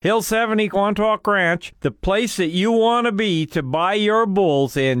Hill 70 Quantock Ranch, the place that you want to be to buy your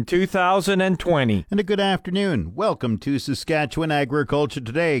bulls in 2020. And a good afternoon. Welcome to Saskatchewan Agriculture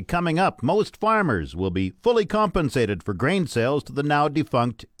Today. Coming up, most farmers will be fully compensated for grain sales to the now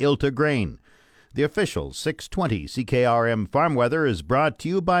defunct Ilta Grain. The official 620 CKRM farm weather is brought to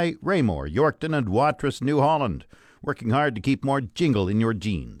you by Raymore, Yorkton and Watrous, New Holland. Working hard to keep more jingle in your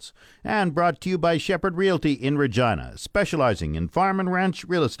jeans. And brought to you by Shepherd Realty in Regina, specializing in farm and ranch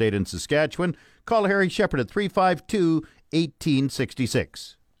real estate in Saskatchewan. Call Harry Shepherd at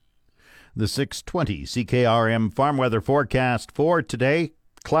 352-1866. The 620 CKRM farm weather forecast for today: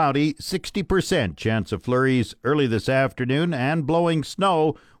 cloudy, 60% chance of flurries early this afternoon, and blowing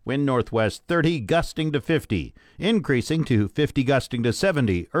snow. Wind northwest 30, gusting to 50, increasing to 50, gusting to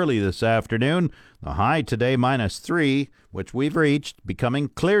 70 early this afternoon. The high today -3, which we've reached, becoming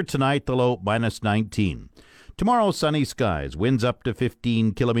clear tonight, the low -19. Tomorrow, sunny skies, winds up to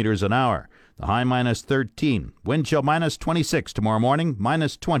 15 kilometers an hour. The high -13, wind chill -26 tomorrow morning,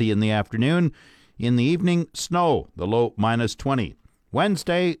 -20 in the afternoon. In the evening, snow, the low -20.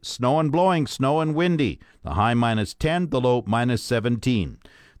 Wednesday, snow and blowing, snow and windy. The high -10, the low -17.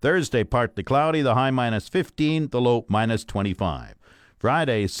 Thursday, partly cloudy, the high -15, the low -25.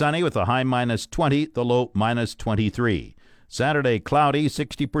 Friday, sunny with a high -20, the low -23. Saturday, cloudy,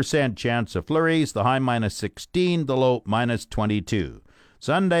 60% chance of flurries, the high -16, the low -22.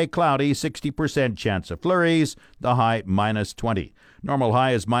 Sunday, cloudy, 60% chance of flurries, the high -20. Normal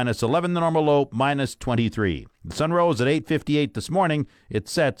high is -11, the normal low -23. The sun rose at 8:58 this morning. It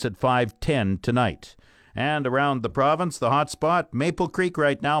sets at 5:10 tonight. And around the province, the hot spot, Maple Creek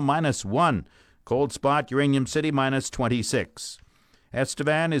right now -1. Cold spot, Uranium City -26.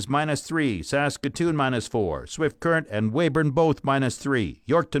 Estevan is -3. Saskatoon -4. Swift Current and Weyburn both -3.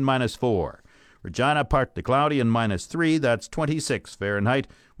 Yorkton -4. Regina partly cloudy and -3. That's 26 Fahrenheit.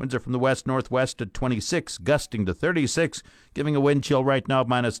 Winds are from the west-northwest at 26, gusting to 36, giving a wind chill right now of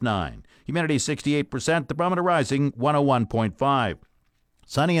 -9. Humidity 68%. The barometer rising 101.5.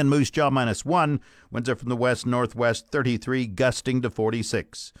 Sunny and Moose Jaw -1. Winds are from the west-northwest 33, gusting to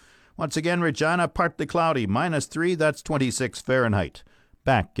 46. Once again, Regina partly cloudy, -3. That's 26 Fahrenheit.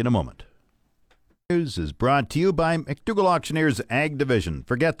 Back in a moment. News is brought to you by McDougall Auctioneers Ag Division.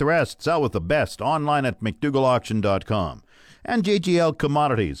 Forget the rest. Sell with the best online at McDougallAuction.com. And JGL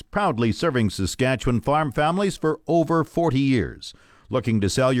Commodities, proudly serving Saskatchewan farm families for over 40 years. Looking to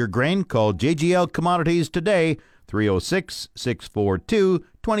sell your grain? Call JGL Commodities today,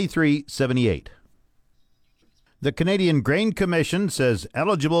 306-642-2378. The Canadian Grain Commission says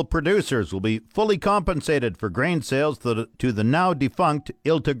eligible producers will be fully compensated for grain sales to the now defunct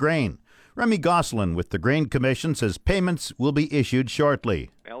Ilta Grain. Remy Gosselin with the Grain Commission says payments will be issued shortly.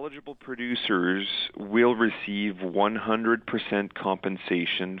 Eligible producers will receive 100%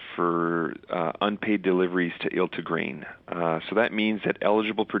 compensation for unpaid deliveries to Ilta Grain. So that means that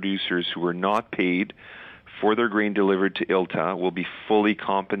eligible producers who are not paid for their grain delivered to Ilta will be fully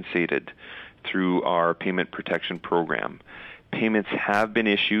compensated through our payment protection program. Payments have been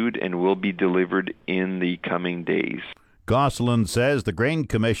issued and will be delivered in the coming days. Gosselin says the Grain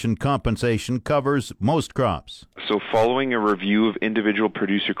Commission compensation covers most crops. So following a review of individual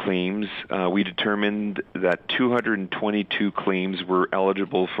producer claims, we determined that 222 claims were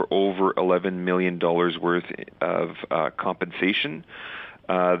eligible for over $11 million worth of compensation.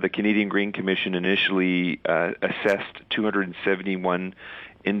 The Canadian Grain Commission initially assessed 271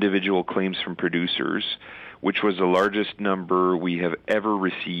 individual claims from producers, which was the largest number we have ever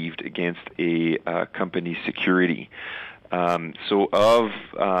received against a company's security. So of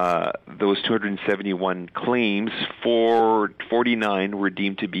those 271 claims, 49 were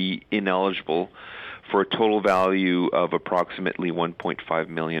deemed to be ineligible for a total value of approximately $1.5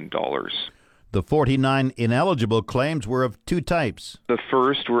 million. The 49 ineligible claims were of two types. The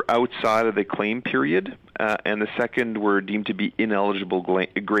first were outside of the claim period, and the second were deemed to be ineligible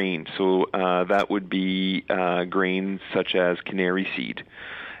grain. So that would be grain such as canary seed.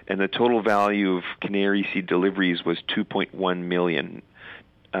 And the total value of canary seed deliveries was $2.1 million.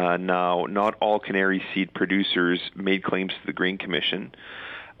 Now, not all canary seed producers made claims to the Grain Commission,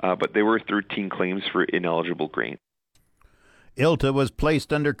 but there were 13 claims for ineligible grain. Ilta was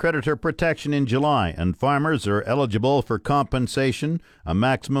placed under creditor protection in July, and farmers are eligible for compensation a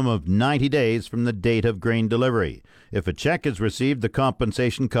maximum of 90 days from the date of grain delivery. If a check is received, the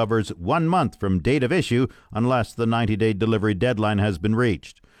compensation covers 1 month from date of issue unless the 90-day delivery deadline has been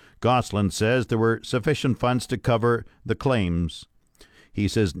reached. Gosselin says there were sufficient funds to cover the claims. He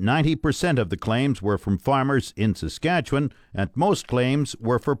says 90% of the claims were from farmers in Saskatchewan, and most claims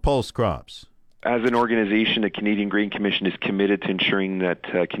were for pulse crops. As an organization, the Canadian Grain Commission is committed to ensuring that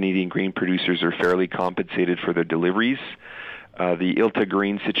Canadian grain producers are fairly compensated for their deliveries. The Ilta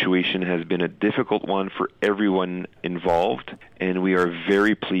Grain situation has been a difficult one for everyone involved, and we are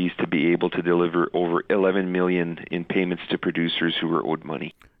very pleased to be able to deliver over $11 million in payments to producers who were owed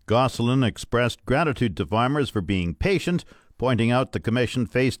money. Gosselin expressed gratitude to farmers for being patient, pointing out the Commission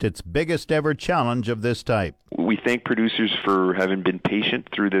faced its biggest ever challenge of this type. We thank producers for having been patient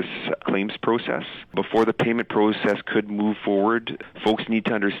through this claims process. Before the payment process could move forward, folks need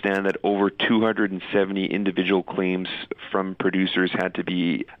to understand that over 270 individual claims from producers had to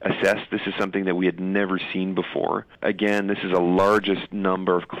be assessed. This is something that we had never seen before. Again, this is the largest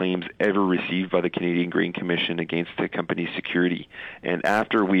number of claims ever received by the Canadian Grain Commission against the company's security. And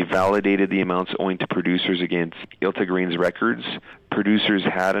after we validated the amounts owing to producers against Ilta Grain's records, producers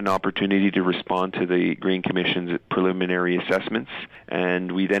had an opportunity to respond to the Grain Commission's preliminary assessments,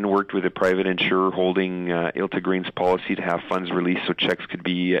 and we then worked with a private insurer holding Ilta Grain's policy to have funds released so checks could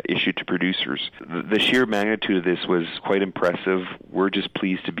be issued to producers. The sheer magnitude of this was quite impressive. We're just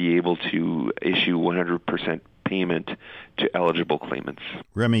pleased to be able to issue 100% payment to eligible claimants.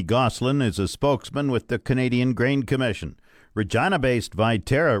 Remy Gosselin is a spokesman with the Canadian Grain Commission. Regina-based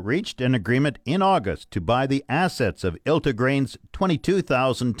Viterra reached an agreement in August to buy the assets of Ilta Grain's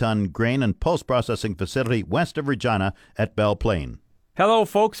 22,000-ton grain and post-processing facility west of Regina at Belle Plaine. Hello,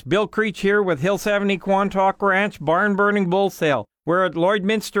 folks. Bill Creech here with Hill 70 Quantock Ranch Barn Burning Bull Sale. We're at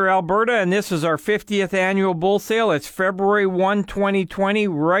Lloydminster, Alberta, and this is our 50th annual bull sale. It's February 1, 2020,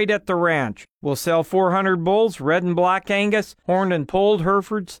 right at the ranch. We'll sell 400 bulls, red and black Angus, horned and polled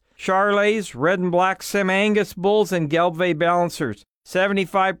Herefords, Charolais, red and black Sem-Angus bulls, and Gelbvieh Balancers.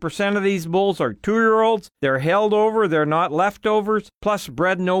 75% of these bulls are 2-year-olds. They're held over, they're not leftovers, plus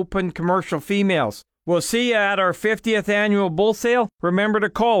bred and open commercial females. We'll see you at our 50th annual bull sale. Remember to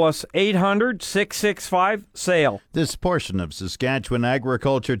call us 800-665-SALE. This portion of Saskatchewan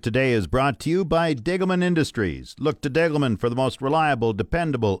Agriculture Today is brought to you by Degelman Industries. Look to Degelman for the most reliable,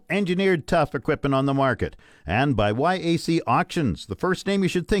 dependable, engineered tough equipment on the market. And by YAC Auctions, the first name you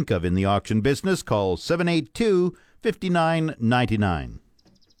should think of in the auction business. Call 782-5999.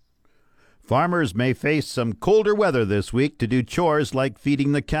 Farmers may face some colder weather this week to do chores like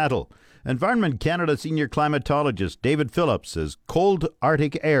feeding the cattle. Environment Canada senior climatologist David Phillips says cold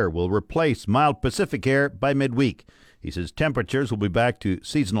Arctic air will replace mild Pacific air by midweek. He says temperatures will be back to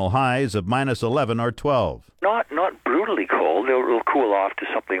seasonal highs of minus 11 or 12. Not brutally cold. It'll cool off to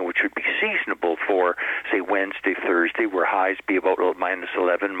something which would be seasonable for, say, Wednesday, Thursday, where highs be about minus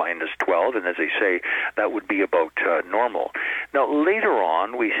 11, minus 12, and as I say, that would be about normal. Now, later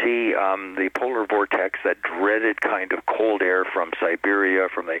on, we see the polar vortex, that dreaded kind of cold air from Siberia,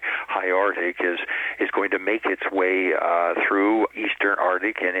 from the high Arctic, is going to make its way through eastern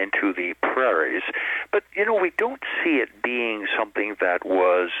Arctic and into the prairies. But, we don't see it being something that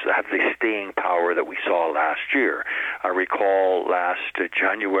have the staying power that we saw last year. I recall last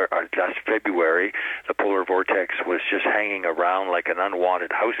February, the polar vortex was just hanging around like an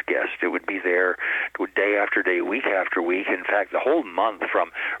unwanted house guest. It would be there day after day, week after week. In fact, the whole month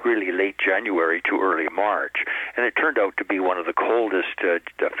from really late January to early March. And it turned out to be one of the coldest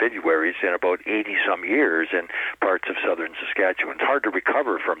Februaries in about 80-some years in parts of southern Saskatchewan. It's hard to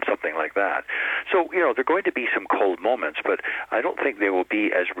recover from something like that. So, there are going to be some cold moments, but I don't think they will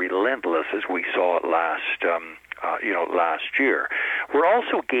be as relentless as we saw last year. We're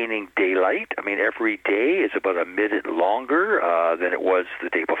also gaining daylight. I mean, every day is about a minute longer than it was the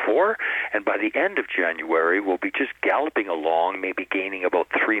day before, and by the end of January, we'll be just galloping along, maybe gaining about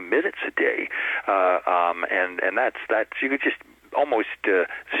 3 minutes a day, and that's you could just almost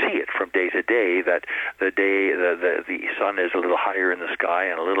see it from day to day that the sun is a little higher in the sky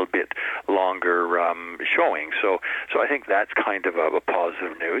and a little bit longer showing. So I think that's kind of a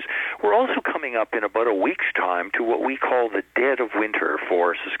positive news. We're also coming up in about a week's time to what we call the dead of winter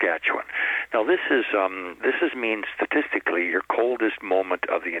for Saskatchewan. Now this means statistically your coldest moment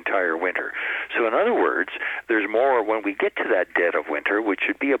of the entire winter. So in other words, there's more when we get to that dead of winter, which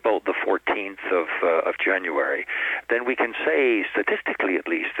should be about the 14th of January. Then we can say, statistically at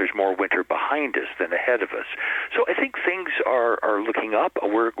least, there's more winter behind us than ahead of us. So I think things are looking up.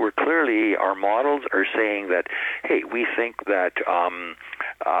 We're clearly, our models are saying that, hey, we think that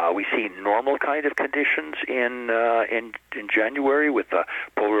We see normal kind of conditions in January, with the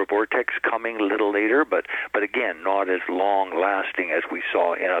polar vortex coming a little later, but again, not as long lasting as we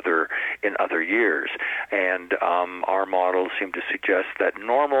saw in other years. And our models seem to suggest that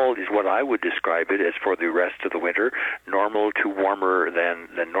normal is what I would describe it as for the rest of the winter, normal to warmer than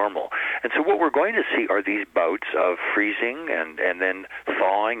normal. And so what we're going to see are these bouts of freezing and then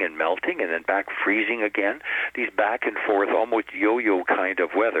thawing and melting and then back freezing again. These back and forth, almost yo-yo kind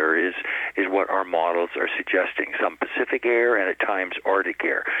of weather is what our models are suggesting. Some Pacific air and at times Arctic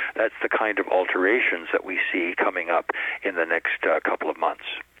air. That's the kind of alterations that we see coming up in the next couple of months.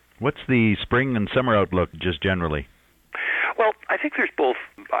 What's the spring and summer outlook just generally? Well, I think there's both.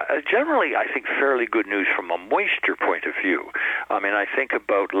 Generally, I think fairly good news from a moisture point of view. I mean, I think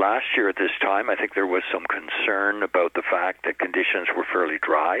about last year at this time, I think there was some concern about the fact that conditions were fairly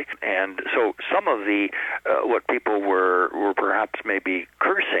dry. And so some of the, what people were perhaps maybe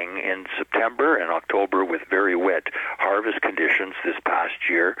cursing in September and October with very wet harvest conditions this past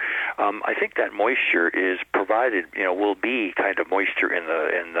year, I think that moisture is provided, will be kind of moisture in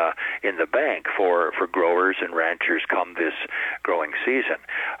the bank for growers and ranchers come this growing season.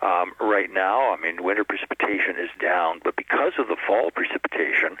 Right now, I mean, winter precipitation is down, but because of the fall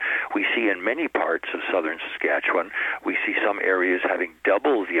precipitation, we see in many parts of southern Saskatchewan, we see some areas having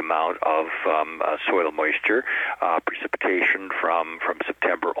double the amount of soil moisture, precipitation from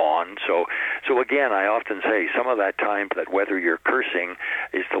September on. So again, I often say some of that time, that weather you're cursing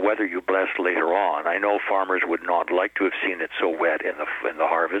is the weather you bless later on. I know farmers would not like to have seen it so wet in the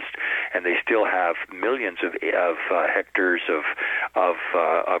harvest, and they still have millions of hectares of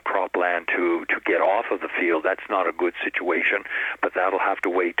cropland to get off of the field. That's not a good situation, but that'll have to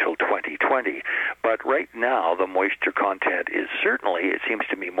wait till 2020. But right now, the moisture content is certainly, it seems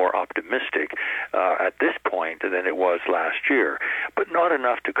to me, more optimistic at this point than it was last year, but not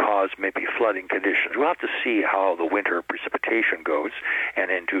enough to cause maybe flooding conditions. We'll have to see how the winter precipitation goes, and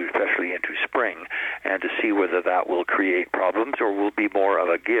especially into spring, and to see whether that will create problems or will be more of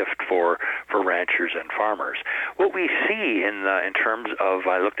a gift for ranchers and farmers. What we see in terms of,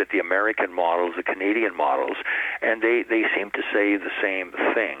 I looked at the American models, the Canadian models, and they seem to say the same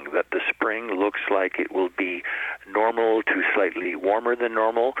thing, that the spring looks like it will be normal to slightly warmer than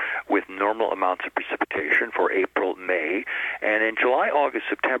normal, with normal amounts of precipitation for April, May, and in July, August,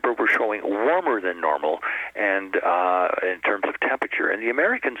 September, we're showing warmer than normal, and in terms of temperature. And the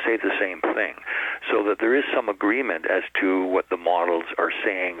Americans say the same thing, so that there is some agreement as to what the models are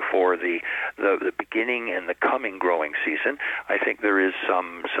saying for the beginning and the coming growing season. I think there is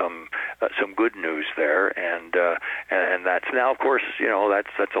some good news there, and that's now, of course,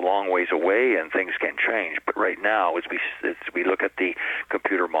 that's a long ways away, and things can change. But right now, as we look at the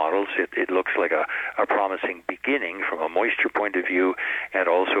computer models, it looks like a promising beginning from a moisture point of view, and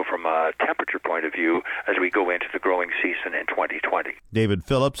also from a temperature point of view as we go into the growing season in 2020. David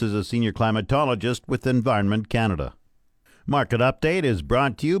Phillips is a senior climatologist with Environment Canada. Market Update is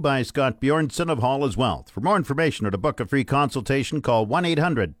brought to you by Scott Bjornson of Hall Wealth. For more information or to book a free consultation, call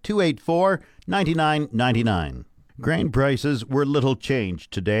 1-800-284-9999. Grain prices were little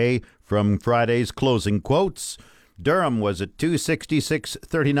changed today from Friday's closing quotes. Durum was at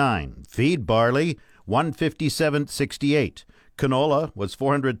 $266.39. Feed barley, $157.68. Canola was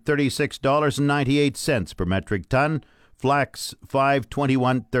 $436.98 per metric ton. Flax,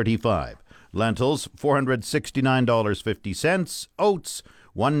 $521.35. Lentils, $469.50. Oats,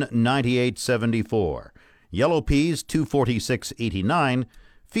 $198.74. Yellow peas, $246.89.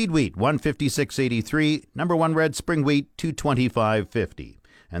 Feed wheat, $156.83. Number one red spring wheat, $225.50.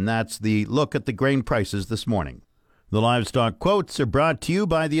 And that's the look at the grain prices this morning. The livestock quotes are brought to you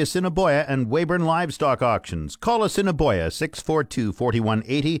by the Assiniboia and Weyburn Livestock Auctions. Call Assiniboia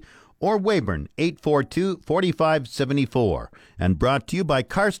 642-4180 or Weyburn 842-4574. And brought to you by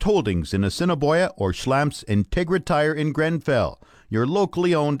Karst Holdings in Assiniboia or Schlamps Integra Tire in Grenfell, your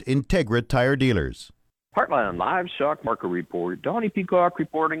locally owned Integra Tire dealers. Heartland Livestock Market Report. Donnie Peacock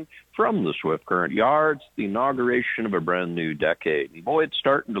reporting from the Swift Current Yards, the inauguration of a brand new decade. Boy, it's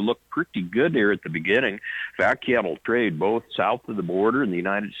starting to look pretty good here at the beginning. Fat cattle trade both south of the border in the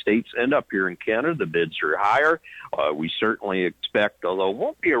United States and up here in Canada. The bids are higher. We certainly expect, although it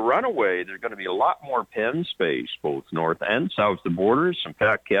won't be a runaway, there's going to be a lot more pen space, both north and south of the border. Some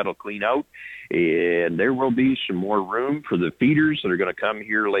fat cattle clean out. And there will be some more room for the feeders that are going to come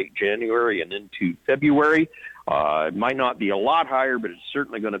here late January and into February. It might not be a lot higher, but it's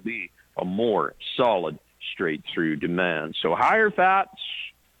certainly going to be a more solid straight-through demand. So higher fats,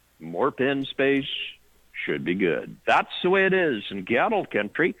 more pen space, should be good. That's the way it is in cattle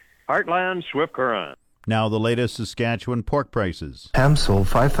country. Heartland Swift Current. Now the latest Saskatchewan pork prices. Ham sold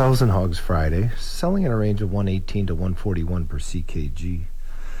 5,000 hogs Friday, selling in a range of 118 to 141 per CKG.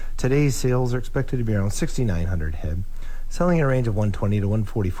 Today's sales are expected to be around 6,900 head, selling in a range of 120 to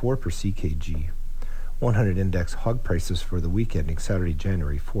 144 per CKG. 100 index hog prices for the week ending Saturday,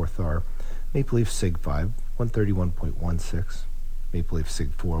 January 4th are Maple Leaf Sig 5, 131.16, Maple Leaf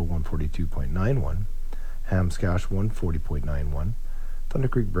Sig 4, 142.91, Ham Scash 140.91, Thunder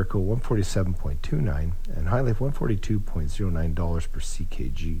Creek Brickle 147.29, and High Life $142.09 per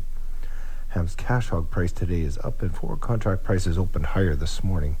CKG. Ham's cash hog price today is up, and forward contract prices opened higher this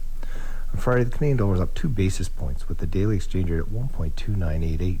morning. On Friday, the Canadian dollar is up 2 basis points, with the daily exchange rate at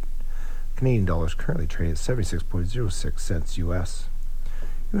 1.2988. Canadian dollars currently trading at 76.06 cents U.S.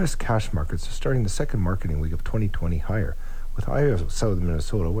 U.S. cash markets are starting the second marketing week of 2020 higher, with Iowa, southern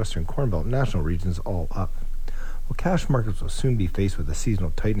Minnesota, western Corn Belt, and national regions all up. While cash markets will soon be faced with a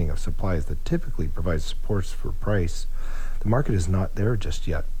seasonal tightening of supplies that typically provides supports for price, the market is not there just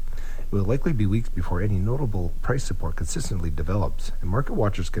yet. It will likely be weeks before any notable price support consistently develops, and market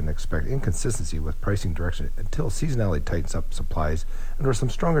watchers can expect inconsistency with pricing direction until seasonality tightens up supplies and or some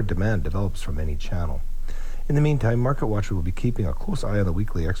stronger demand develops from any channel. In the meantime, market watchers will be keeping a close eye on the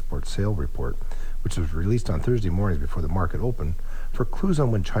weekly export sale report, which was released on Thursday mornings before the market opened, for clues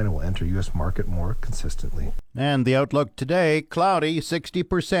on when China will enter U.S. market more consistently. And the outlook today, cloudy,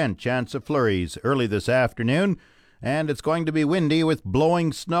 60% chance of flurries early this afternoon. And it's going to be windy with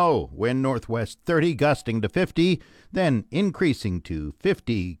blowing snow. Wind northwest 30, gusting to 50, then increasing to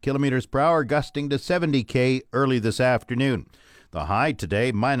 50 kilometers per hour, gusting to 70 k early this afternoon. The high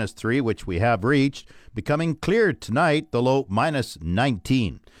today, -3, which we have reached, becoming clear tonight, the low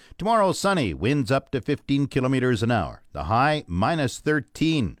 -19. Tomorrow, sunny, winds up to 15 kilometers an hour. The high,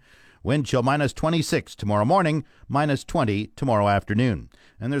 -13. Wind chill -26 tomorrow morning, -20 tomorrow afternoon.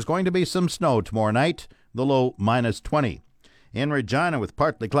 And there's going to be some snow tomorrow night, the low -20. In Regina, with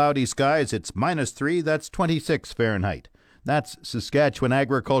partly cloudy skies, it's -3, that's 26 Fahrenheit. That's Saskatchewan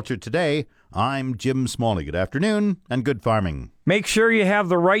Agriculture Today. I'm Jim Smalley. Good afternoon and good farming. Make sure you have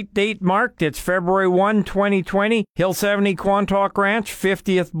the right date marked. It's February 1, 2020. Hill 70 Quantock Ranch,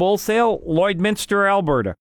 50th Bull Sale, Lloydminster, Alberta.